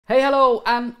Hey, hello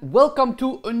and welcome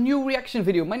to a new reaction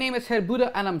video. My name is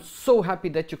Hairdresser and I'm so happy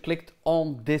that you clicked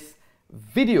on this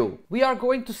video. We are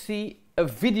going to see a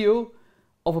video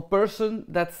of a person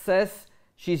that says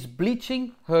she's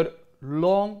bleaching her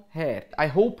long hair. I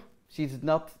hope she's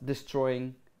not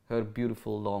destroying her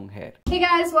beautiful long hair. Hey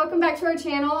guys, welcome back to our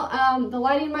channel. The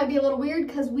lighting might be a little weird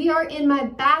because we are in my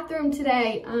bathroom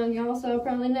today. You also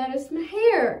probably noticed my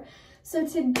hair. So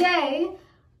today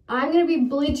I'm going to be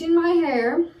bleaching my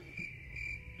hair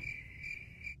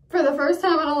for the first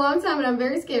time in a long time and I'm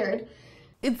very scared.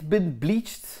 It's been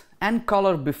bleached and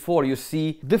colored before. You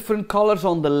see different colors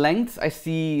on the length. I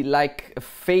see like a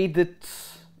faded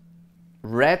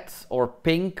red or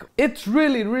pink. It's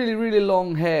really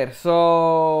long hair.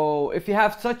 So if you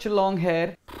have such a long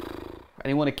hair and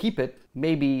you want to keep it,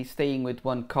 maybe staying with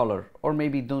one color or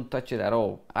maybe don't touch it at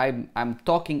all. I'm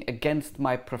talking against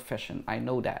my profession. I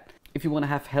know that. If you want to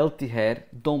have healthy hair,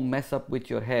 don't mess up with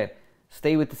your hair.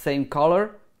 Stay with the same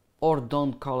color or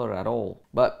don't color at all.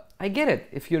 But I get it.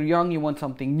 If you're young, you want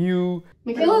something new.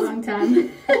 Michaela's going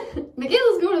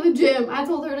to the gym. I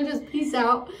told her to just peace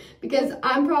out because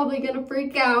I'm probably going to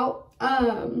freak out.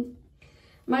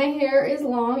 My hair is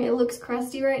long. It looks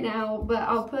crusty right now, but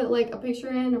I'll put like a picture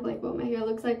in of like what my hair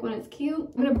looks like when it's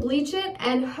cute. I'm going to bleach it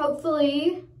and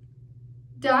hopefully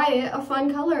dye it a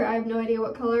fun color. I have no idea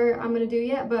what color I'm going to do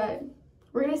yet, but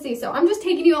we're going to see. So I'm just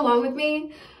taking you along with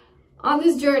me on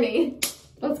this journey.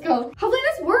 Let's go. Hopefully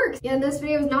this works. And this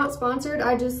video is not sponsored.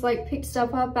 I just like picked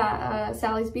stuff up at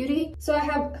Sally's Beauty. So I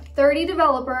have 30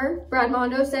 developer. Brad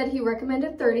Mondo said he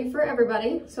recommended 30 for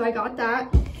everybody. So I got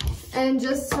that. And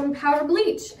just some powder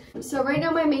bleach. So right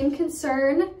now my main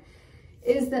concern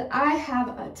is that I have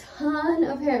a ton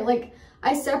of hair. Like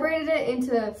I separated it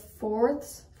into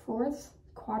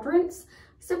quadrants.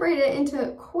 Separated it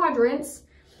into quadrants.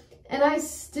 And I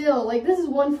still, like this is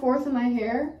 1/4 of my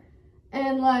hair.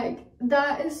 And like,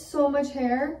 that is so much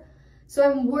hair. So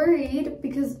I'm worried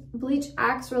because bleach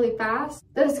acts really fast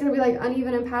that it's gonna be like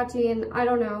uneven and patchy and I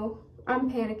don't know.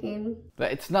 I'm panicking.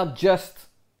 But it's not just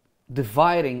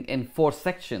dividing in 4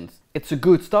 sections. It's a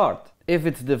good start. If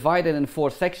it's divided in 4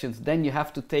 sections, then you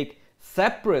have to take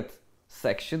separate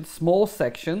sections, small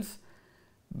sections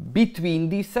between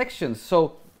these sections.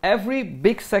 So every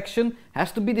big section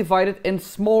has to be divided in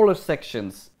smaller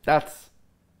sections. That's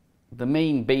the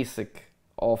main basic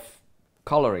of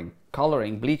coloring,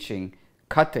 bleaching,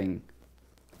 cutting,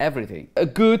 everything. A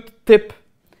good tip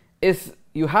is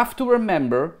you have to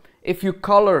remember if you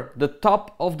color the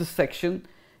top of the section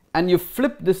and you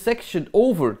flip the section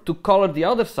over to color the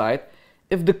other side,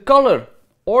 if the color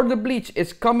or the bleach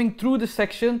is coming through the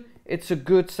section, it's a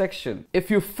good section. If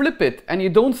you flip it and you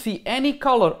don't see any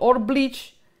color or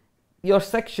bleach, your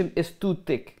section is too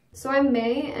thick. So I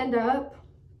may end up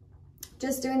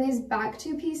just doing these back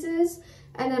 2 pieces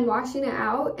and then washing it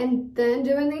out and then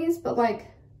doing these, but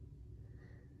like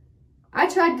I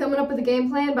tried coming up with a game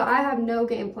plan, but I have no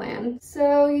game plan.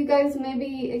 So you guys may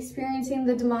be experiencing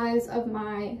the demise of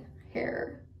my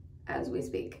hair as we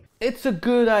speak. It's a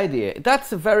good idea.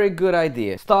 That's a very good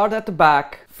idea. Start at the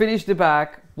back, finish the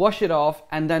back, wash it off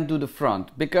and then do the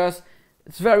front because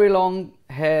it's very long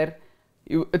hair.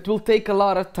 It will take a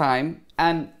lot of time,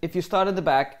 and if you start at the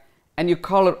back and you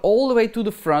color all the way to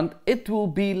the front, it will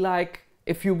be like,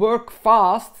 if you work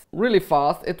fast, really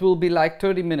fast, it will be like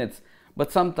 30 minutes.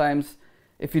 But sometimes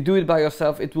if you do it by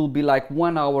yourself, it will be like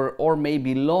 1 hour or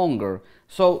maybe longer.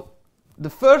 So the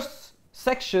first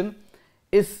section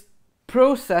is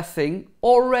processing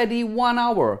already 1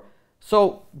 hour.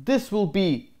 So this will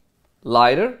be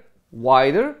lighter,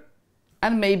 wider,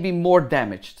 and maybe more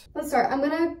damaged. Let's start. I'm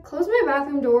gonna close my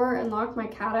bathroom door and lock my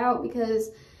cat out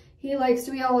because he likes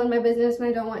to be all in my business and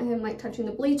I don't want him like touching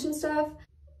the bleach and stuff.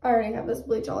 I already have this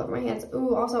bleach all over my hands.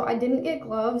 Ooh, also I didn't get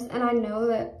gloves and I know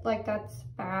that like that's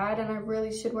bad and I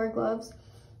really should wear gloves.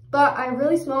 But I have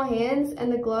really small hands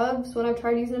and the gloves, when I've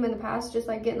tried using them in the past, just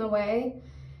like get in the way.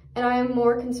 And I am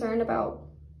more concerned about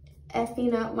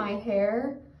effing up my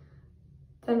hair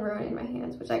than ruining my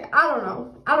hands, which like, I don't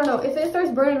know. If it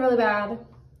starts burning really bad,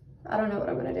 I don't know what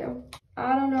I'm gonna do.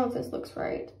 I don't know if this looks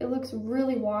right. It looks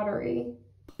really watery.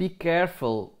 Be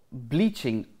careful.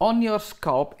 Bleaching on your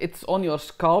scalp, it's on your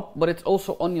scalp, but it's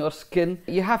also on your skin.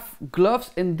 You have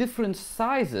gloves in different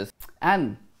sizes.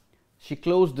 And she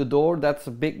closed the door. That's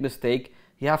a big mistake.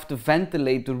 You have to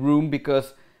ventilate the room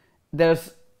because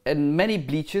there's in many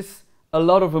bleaches a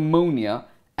lot of ammonia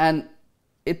and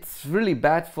it's really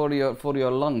bad for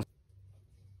your lungs.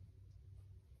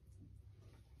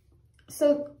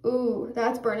 So, ooh,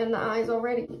 that's burning the eyes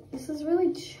already. This is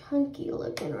really chunky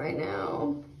looking right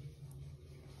now.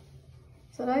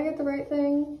 So Did I get the right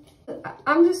thing?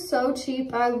 I'm just so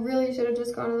cheap. I really should have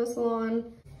just gone to the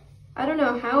salon. I don't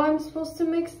know how I'm supposed to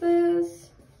mix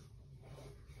this.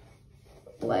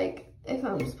 Like, if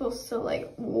I'm supposed to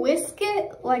like whisk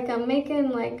it like I'm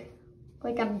making like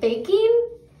I'm baking,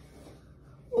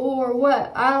 or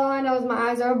what. All I know is my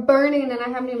eyes are burning and I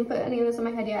haven't even put any of this on my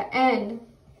head yet, and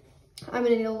I'm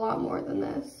gonna need a lot more than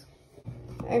this.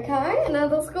 Okay, and now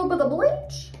let's go with the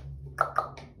bleach.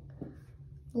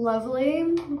 Lovely.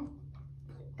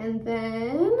 And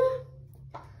then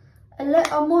a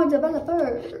little more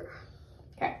developer.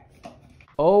 Okay.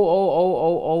 Oh.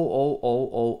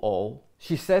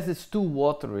 She says it's too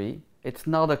watery. It's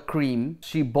not a cream.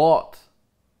 She bought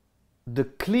the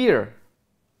clear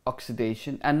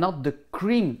oxidation and not the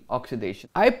cream oxidation.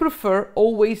 I prefer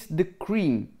always the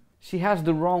cream. She has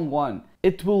the wrong one.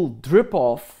 It will drip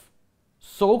off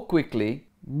so quickly.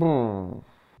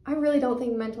 I really don't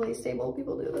think mentally stable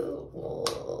people do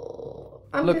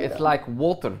this. Look, it's like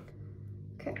water.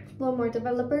 Okay, a little more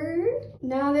developer.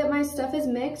 Now that my stuff is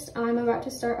mixed, I'm about to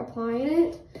start applying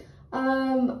it.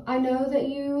 I know that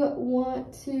you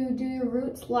want to do your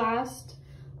roots last,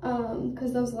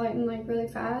 because those lighten like really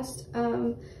fast.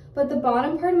 But the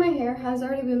bottom part of my hair has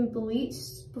already been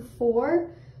bleached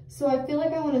before, so I feel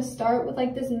like I want to start with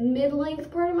like this mid-length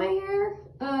part of my hair.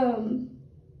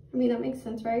 I mean, that makes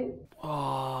sense, right?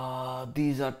 Oh,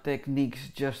 these are techniques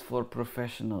just for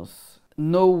professionals.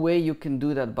 No way you can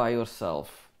do that by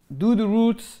yourself. Do the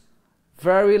roots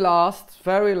very last,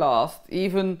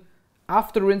 even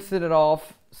after rinsing it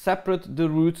off. Separate the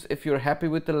roots if you're happy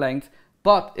with the length.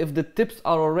 But if the tips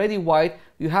are already white,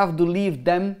 you have to leave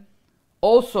them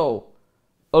also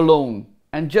alone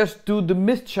and just do the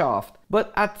mid shaft.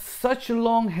 But at such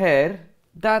long hair,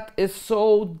 that is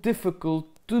so difficult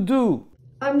to do.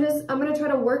 I'm gonna try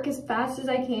to work as fast as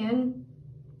I can,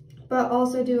 but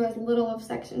also do as little of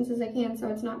sections as I can so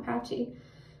it's not patchy.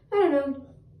 I don't know.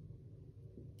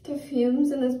 The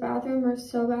fumes in this bathroom are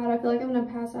so bad. I feel like I'm gonna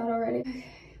pass out already. Okay,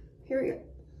 here we go.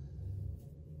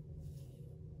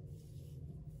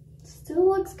 Still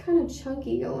looks kind of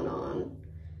chunky going on,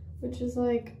 which is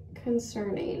like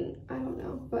concerning. I don't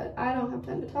know, but I don't have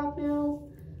time to talk now.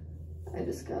 I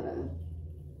just gotta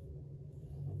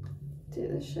do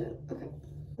this shit. Okay.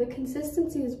 The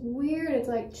consistency is weird. It's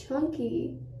like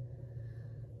chunky.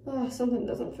 Oh, something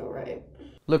doesn't feel right.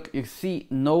 Look, you see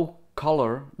no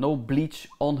color, no bleach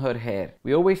on her hair.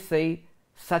 We always say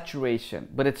saturation,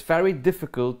 but it's very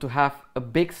difficult to have a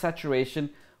big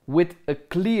saturation with a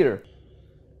clear.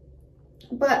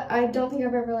 But I don't think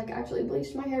I've ever like actually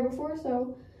bleached my hair before,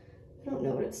 so I don't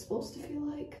know what it's supposed to feel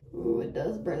like. Ooh, it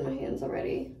does burn my hands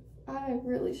already. I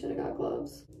really should have got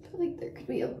gloves. I feel like there could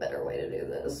be a better way to do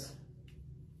this.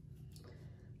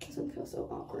 Doesn't feel so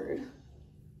awkward.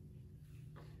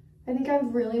 I think I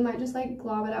really might just like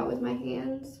glob it out with my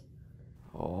hands.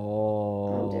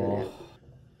 Oh. I'm doing it.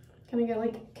 Gonna get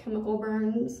like chemical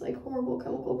burns, like horrible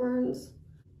chemical burns.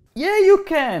 Yeah, you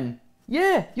can.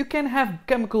 Yeah, you can have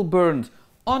chemical burns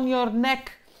on your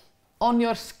neck, on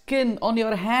your skin, on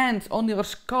your hands, on your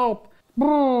scalp.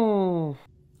 Oh,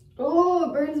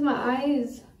 it burns my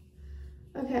eyes.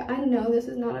 Okay, I know this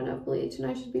is not enough bleach and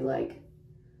I should be like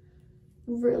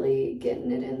really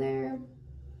getting it in there.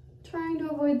 Trying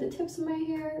to avoid the tips of my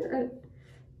hair.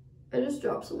 I just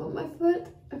dropped some on my foot.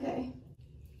 Okay.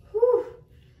 Whew.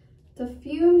 The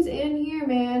fumes in here,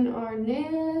 man, are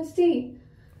nasty.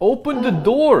 Open the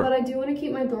door. But I do want to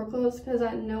keep my door closed because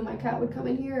I know my cat would come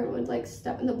in here and would like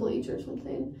step in the bleach or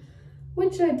something,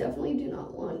 which I definitely do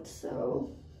not want.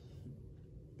 So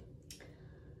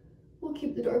we'll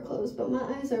keep the door closed, but my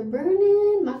eyes are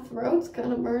burning. My throat's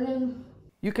kind of burning.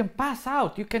 You can pass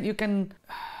out. You can.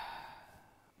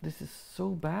 This is so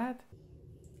bad.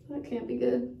 That can't be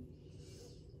good.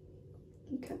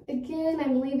 Okay. Again,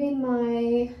 I'm leaving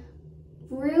my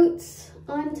roots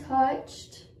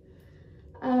untouched.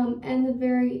 And the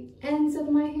very ends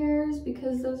of my hairs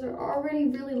because those are already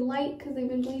really light because they've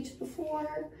been bleached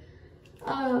before.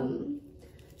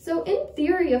 So in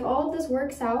theory, if all of this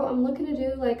works out, I'm looking to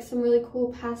do like some really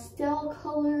cool pastel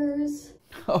colors.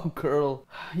 Oh girl,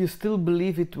 you still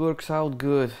believe it works out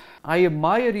good. I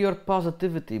admire your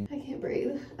positivity. I can't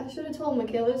breathe. I should have told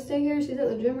Michaela to stay here. She's at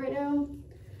the gym right now.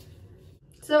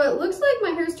 So it looks like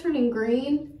my hair's turning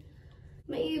green.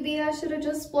 Maybe I should have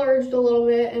just splurged a little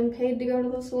bit and paid to go to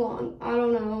the salon. I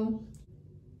don't know.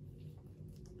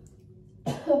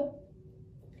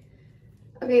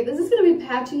 Okay, this is gonna be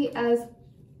patchy as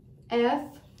F,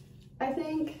 I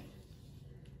think.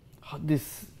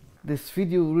 This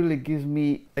video really gives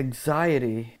me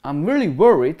anxiety. I'm really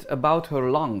worried about her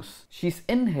lungs. She's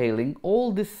inhaling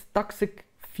all these toxic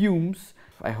fumes.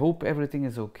 I hope everything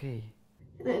is okay.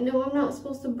 And I know I'm not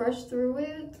supposed to brush through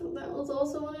it. That was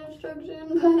also an instruction,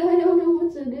 but I don't know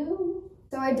what to do.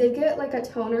 So I did get like a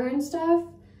toner and stuff,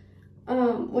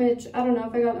 which I don't know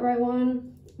if I got the right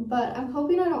one, but I'm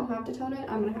hoping I don't have to tone it.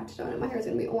 I'm gonna have to tone it. My hair is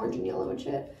gonna be orange and yellow and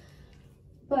shit.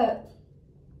 But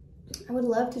I would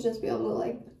love to just be able to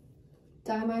like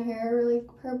dye my hair really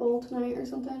purple tonight or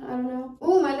something. I don't know.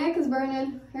 Oh, my neck is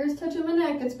burning. Hair's touching my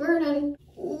neck. It's burning.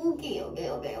 Okay.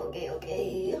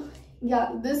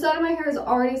 Yeah, this side of my hair is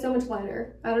already so much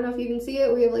lighter. I don't know if you can see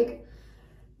it. We have like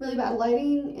really bad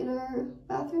lighting in our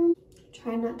bathroom.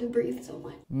 Try not to breathe so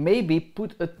much. Maybe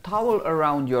put a towel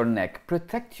around your neck.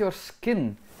 Protect your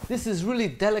skin. This is really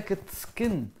delicate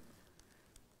skin.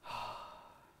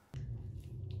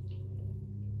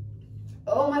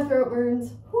 Oh, my throat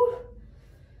burns. Whew.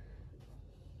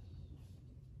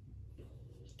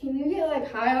 Can you get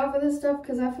like high off of this stuff?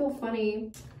 Because I feel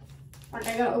funny. Like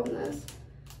I gotta open this.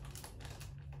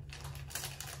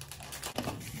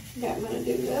 Okay, I'm gonna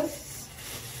do this.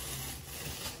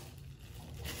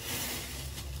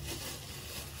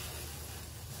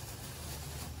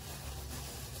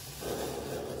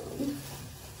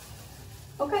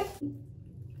 Okay.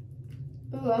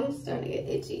 Ooh, I'm starting to get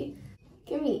itchy.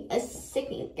 Give me a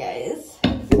second, guys.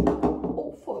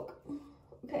 Oh, fuck.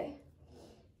 Okay.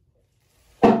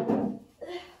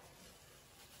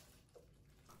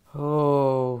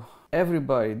 Oh,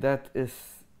 everybody that is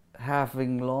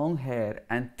having long hair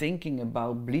and thinking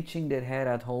about bleaching their hair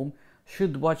at home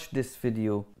should watch this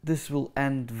video. This will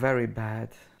end very bad.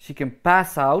 She can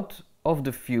pass out of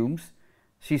the fumes.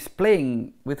 She's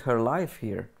playing with her life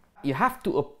here. You have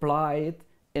to apply it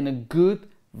in a good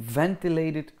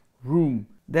ventilated room.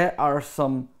 There are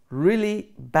some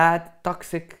really bad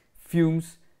toxic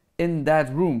fumes in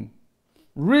that room.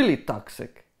 Really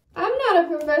toxic. I'm not a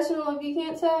professional if you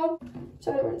can't tell.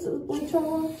 Try to rinse this bleach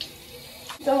off.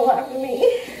 Don't laugh at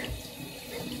me.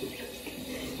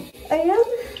 I am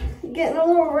getting a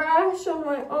little rash on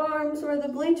my arms where the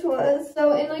bleach was.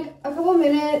 So in like a couple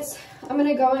minutes, I'm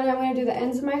gonna go in and I'm gonna do the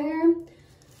ends of my hair.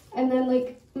 And then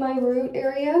like my root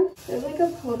area. There's like a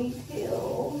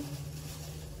ponytail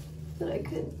that I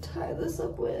could tie this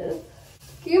up with.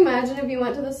 Can you imagine if you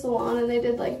went to the salon and they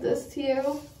did like this to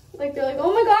you? Like they're like,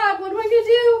 oh my God, what am I gonna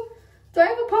do? Do I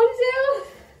have a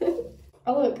ponytail?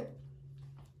 Oh look,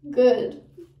 good.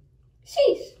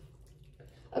 Sheesh.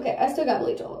 Okay, I still got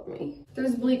bleach all over me.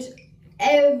 There's bleach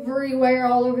everywhere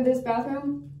all over this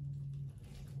bathroom.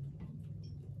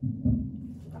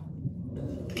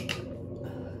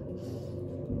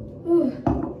 Whew.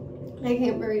 I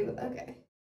can't breathe, okay.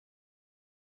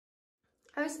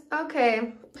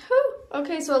 Okay. Whew.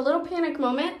 Okay, so a little panic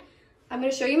moment. I'm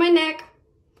gonna show you my neck.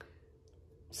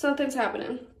 Something's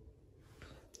happening.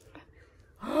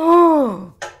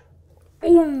 Oh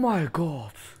my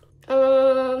God. I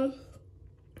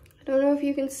don't know if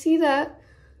you can see that,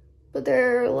 but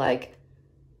there are like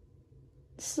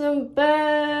some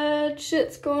bad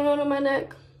shit's going on my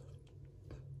neck.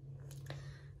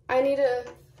 I need to,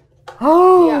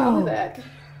 yeah, I'll be back.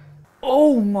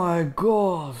 Oh my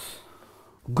God.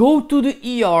 Go to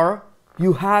the ER.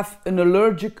 You have an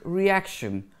allergic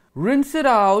reaction. Rinse it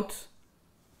out.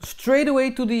 Straight away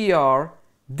to the ER.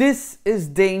 This is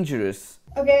dangerous.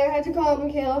 Okay, I had to call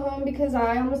Michaela home because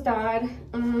I almost died.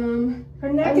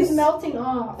 Her neck is melting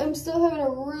off. I'm still having a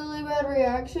really bad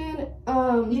reaction.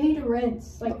 You need to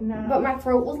rinse, like now. But my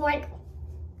throat was like,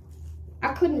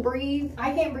 I couldn't breathe.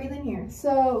 I can't breathe in here.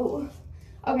 So,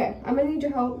 okay, I'm gonna need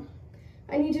your help.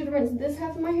 I need you to rinse this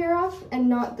half of my hair off and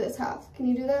not this half. Can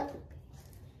you do that?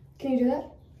 Can you do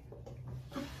that?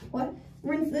 What?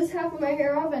 Rinse this half of my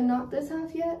hair off and not this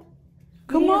half yet?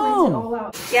 Come Rinse it on. all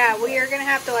out. Yeah, we are gonna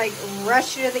have to like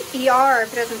rush you to the ER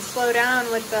if it doesn't slow down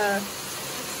with the.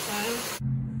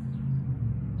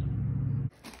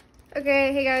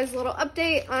 Okay, hey guys, little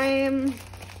update. I'm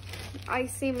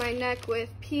icing my neck with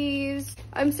peas.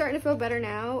 I'm starting to feel better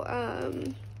now.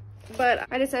 But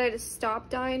I decided to stop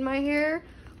dyeing my hair,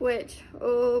 which,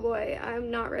 oh boy,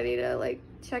 I'm not ready to like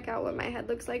check out what my head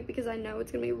looks like because I know it's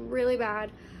gonna be really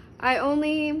bad. I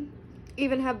only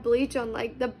even have bleach on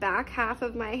like the back half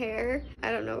of my hair.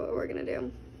 I don't know what we're gonna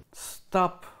do.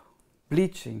 Stop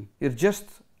bleaching. You're just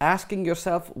asking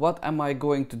yourself, what am I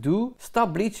going to do?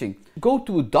 Stop bleaching. Go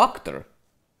to a doctor.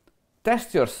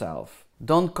 Test yourself.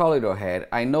 Don't color your hair.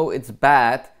 I know it's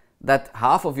bad that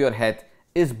half of your head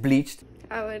is bleached.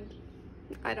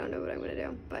 I don't know what I'm gonna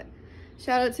do, but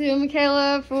shout out to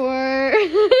Michaela for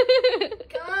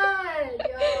God,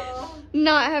 y'all.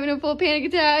 not having a full panic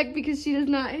attack because she does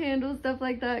not handle stuff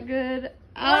like that good.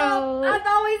 Well, I'm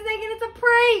always thinking it's a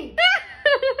prank.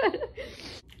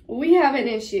 we have an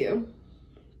issue.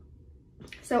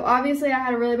 So obviously I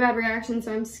had a really bad reaction,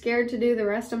 so I'm scared to do the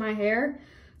rest of my hair.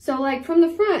 So like from the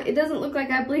front, it doesn't look like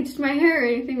I bleached my hair or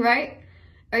anything, right?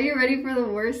 Are you ready for the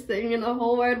worst thing in the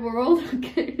whole wide world?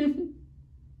 Okay.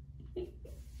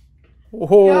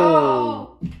 Oh.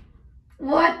 Yo,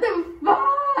 what the fuck?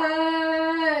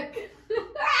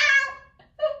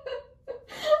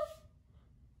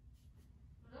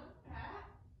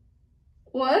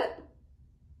 What?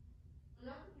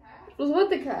 Was what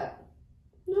the cat?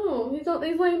 No, he's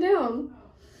laying down.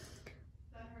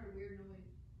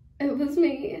 It was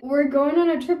me. We're going on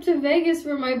a trip to Vegas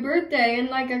for my birthday in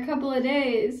like a couple of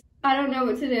days. I don't know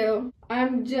what to do.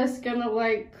 I'm just gonna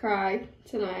like cry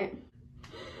tonight.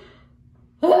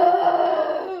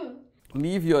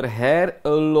 Leave your hair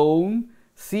alone.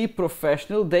 See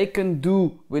professional. They can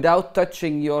do without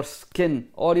touching your skin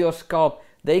or your scalp.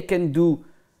 They can do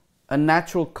a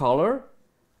natural color.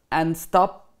 And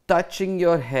stop touching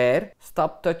your hair.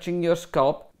 Stop touching your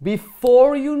scalp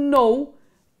before you know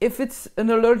if it's an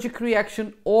allergic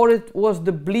reaction or it was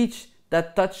the bleach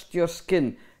that touched your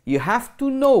skin. You have to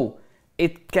know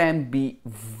it can be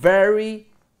very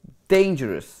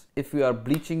dangerous if you are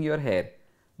bleaching your hair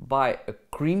by a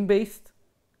cream-based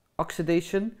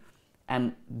oxidation,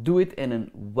 and do it in a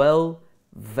well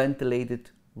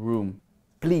ventilated room.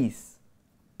 Please,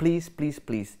 please, please,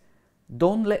 please,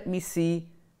 don't let me see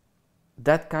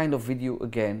that kind of video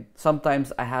again.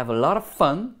 Sometimes I have a lot of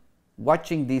fun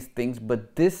watching these things,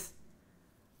 but this,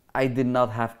 I did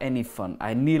not have any fun.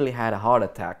 I nearly had a heart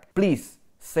attack. Please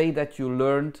say that you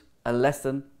learned a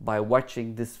lesson by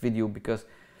watching this video, because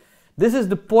this is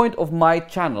the point of my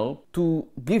channel, to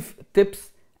give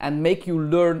tips and make you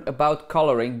learn about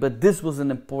coloring. But this was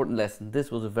an important lesson. This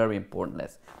was a very important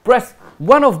lesson. Press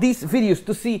one of these videos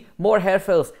to see more hair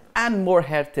fails and more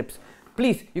hair tips.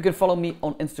 Please, you can follow me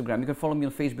on Instagram, you can follow me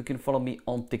on Facebook, you can follow me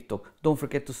on TikTok. Don't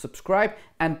forget to subscribe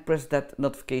and press that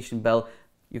notification bell.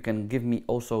 You can give me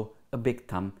also a big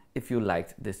thumb if you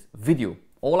liked this video.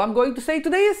 All I'm going to say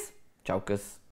today is, ciao kus.